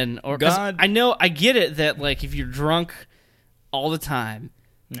sin, or God. I get it that like if you're drunk all the time,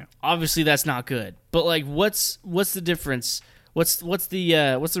 obviously that's not good. But like, what's the difference? What's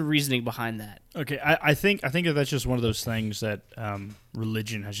the reasoning behind that? Okay, I think that that's just one of those things that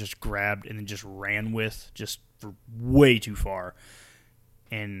religion has just grabbed and then just ran with just for way too far,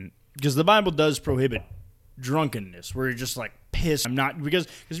 and because the Bible does prohibit drunkenness, where you're just like pissed. I'm not because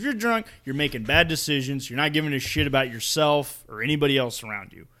if you're drunk, you're making bad decisions. You're not giving a shit about yourself or anybody else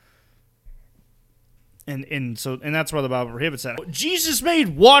around you. And that's why the Bible prohibits that. Jesus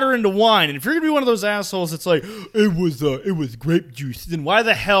made water into wine, and if you're gonna be one of those assholes, it's like it was grape juice. Then why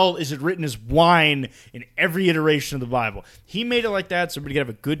the hell is it written as wine in every iteration of the Bible? He made it like that so everybody could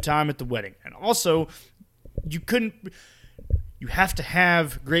have a good time at the wedding, and also you have to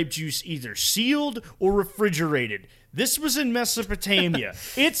have grape juice either sealed or refrigerated. This was in Mesopotamia.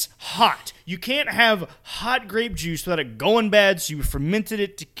 It's hot. You can't have hot grape juice without it going bad, so you fermented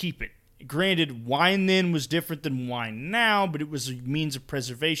it to keep it. Granted, wine then was different than wine now, but it was a means of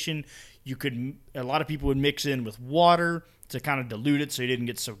preservation. A lot of people would mix in with water to kind of dilute it so you didn't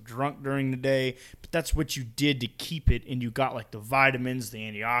get so drunk during the day. But that's what you did to keep it, and you got like the vitamins, the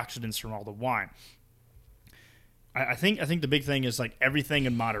antioxidants from all the wine. I think the big thing is like everything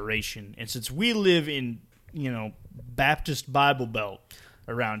in moderation. And since we live in, Baptist Bible Belt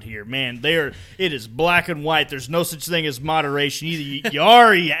around here, man, it is black and white. There's no such thing as moderation. Either you are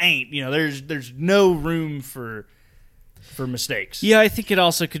or you ain't. There's no room for mistakes. Yeah, I think it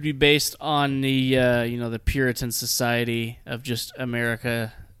also could be based on the the Puritan society of just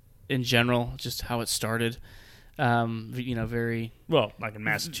America in general, just how it started. Very well, like in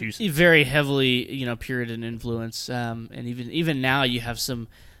Massachusetts, very heavily, Puritan influence, and even now you have some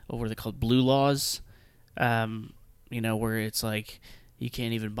what are they called, blue laws, where it's like you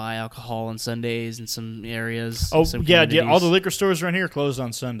can't even buy alcohol on Sundays in some areas. Oh yeah, all the liquor stores around here are closed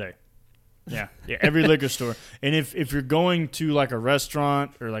on Sunday. Yeah, every liquor store. And if you're going to like a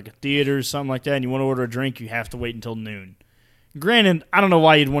restaurant or like a theater or something like that, and you want to order a drink, you have to wait until noon. Granted, I don't know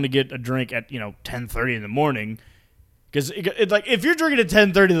why you'd want to get a drink at 10:30 in the morning. Because if you're drinking at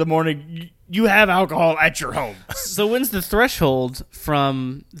 10:30 in the morning, you have alcohol at your home. So when's the threshold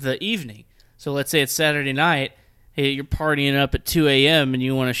from the evening? So let's say it's Saturday night. Hey, you're partying up at 2 a.m. and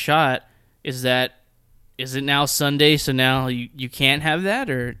you want a shot. Is it now Sunday? So now you can't have that,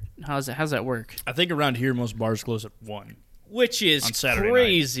 or how's that work? I think around here most bars close at 1, which is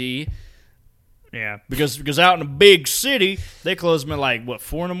crazy. Night. Yeah, because out in a big city they close them at like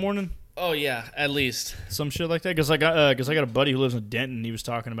 4 in the morning. Oh yeah, at least some shit like that. Because I got a buddy who lives in Denton. And he was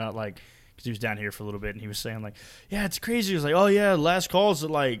talking about because he was down here for a little bit, and he was saying yeah, it's crazy. He was like, oh yeah, last call's at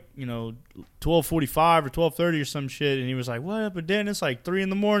 12:45 or 12:30 or some shit, and he was like, what? But Denton, it's like 3 in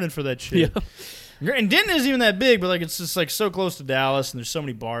the morning for that shit. Yeah. And Denton isn't even that big, but it's just so close to Dallas, and there's so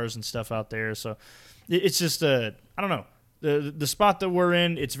many bars and stuff out there. So it's just I don't know. The spot that we're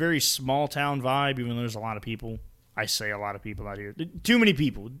in, it's very small town vibe, even though there's a lot of people. I say a lot of people out here. Too many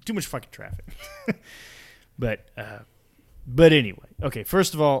people. Too much fucking traffic. But anyway. Okay,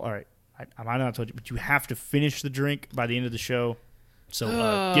 first of all right. I might not have told you, but you have to finish the drink by the end of the show. So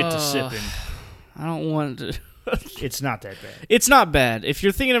get to sipping. I don't want to. It's not that bad. It's not bad. If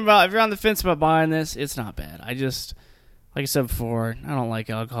you're on the fence about buying this, it's not bad. I just, like I said before, I don't like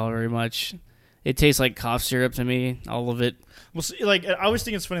alcohol very much. It tastes like cough syrup to me, all of it. Well, see, like I always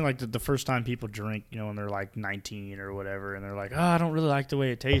think it's funny, like the first time people drink, when they're like 19 or whatever, and they're like, "Oh, I don't really like the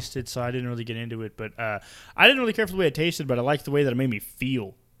way it tasted, so I didn't really get into it." But I didn't really care for the way it tasted, but I liked the way that it made me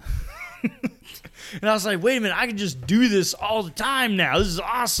feel. And I was like, "Wait a minute, I can just do this all the time now. This is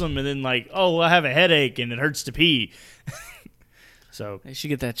awesome!" And then like, "Oh, I have a headache and it hurts to pee." So I should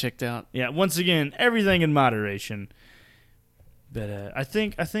get that checked out. yeah, once again, everything in moderation. But I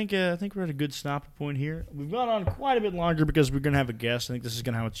think we're at a good stopping point here. We've gone on quite a bit longer because we're going to have a guest. I think this is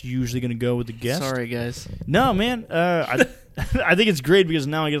how it's usually going to go with the guest. Sorry, guys. No, man. I think it's great because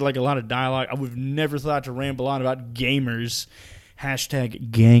now I get like a lot of dialogue. I would have never thought to ramble on about gamers.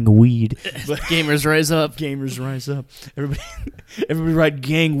 Hashtag gang weed. But Gamers rise up. Gamers rise up. Everybody write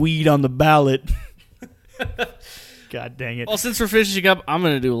gang weed on the ballot. God dang it. Well, since we're finishing up, I'm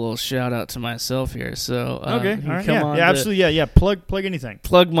going to do a little shout out to myself here. So okay, all right, come on absolutely, yeah. Plug anything.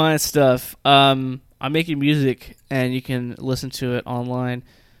 Plug my stuff. I'm making music, and you can listen to it online.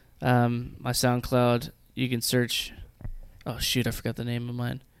 My SoundCloud, you can search. Oh shoot, I forgot the name of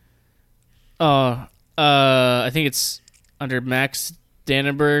mine. I think it's under Max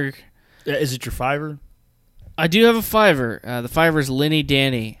Dannenberg. Is it your Fiverr? I do have a Fiverr. The Fiverr is Lenny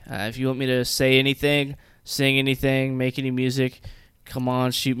Danny. If you want me to say anything, sing anything, make any music, come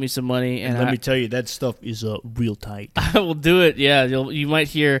on, shoot me some money. And let me tell you, that stuff is real tight. I will do it, yeah. You might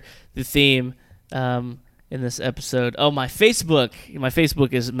hear the theme in this episode. Oh, my Facebook. My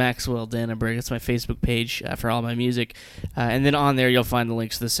Facebook is Maxwell Dannenberg. It's my Facebook page for all my music. And then on there, you'll find the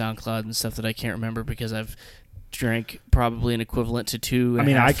links to the SoundCloud and stuff that I can't remember because I've drank probably an equivalent to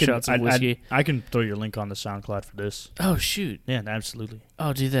 2.5 shots of whiskey. I can throw your link on the SoundCloud for this. Oh, shoot. Yeah, absolutely.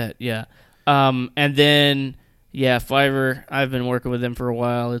 Oh, do that, yeah. And then, yeah, Fiverr, I've been working with them for a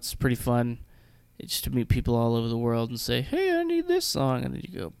while. It's pretty fun. It's just to meet people all over the world and say, hey, I need this song. And then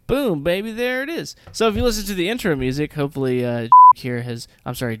you go, boom, baby, there it is. So if you listen to the intro music, hopefully Dan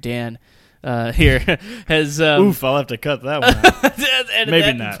here has... Oof, I'll have to cut that one out.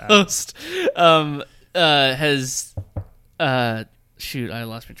 Maybe not. Post. Shoot, I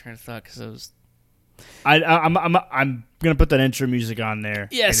lost my train of thought because I was... I'm gonna put that intro music on there.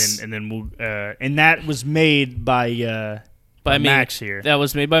 Yes, and then we'll and that was made by Max here. That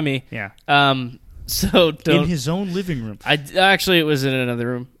was made by me. Yeah. So in his own living room. Actually it was in another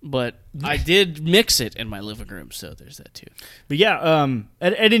room, but I did mix it in my living room. So there's that too. But yeah,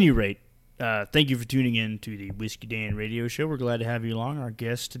 at any rate. Thank you for tuning in to the Whiskey Dan Radio Show. We're glad to have you along. Our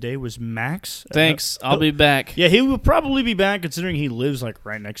guest today was Max. Thanks. I'll be back. Yeah, he will probably be back considering he lives like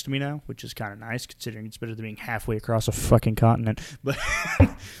right next to me now, which is kind of nice considering it's better than being halfway across a fucking continent.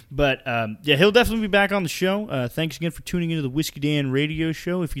 But yeah, he'll definitely be back on the show. Thanks again for tuning into the Whiskey Dan Radio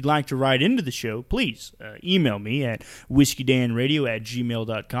Show. If you'd like to write into the show, please email me at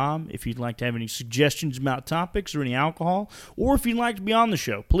whiskeydanradio@gmail.com. If you'd like to have any suggestions about topics or any alcohol, or if you'd like to be on the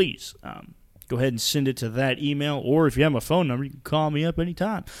show, please go ahead and send it to that email, or if you have my phone number, you can call me up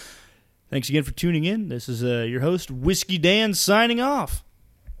anytime. Thanks again for tuning in. This is your host, Whiskey Dan, signing off.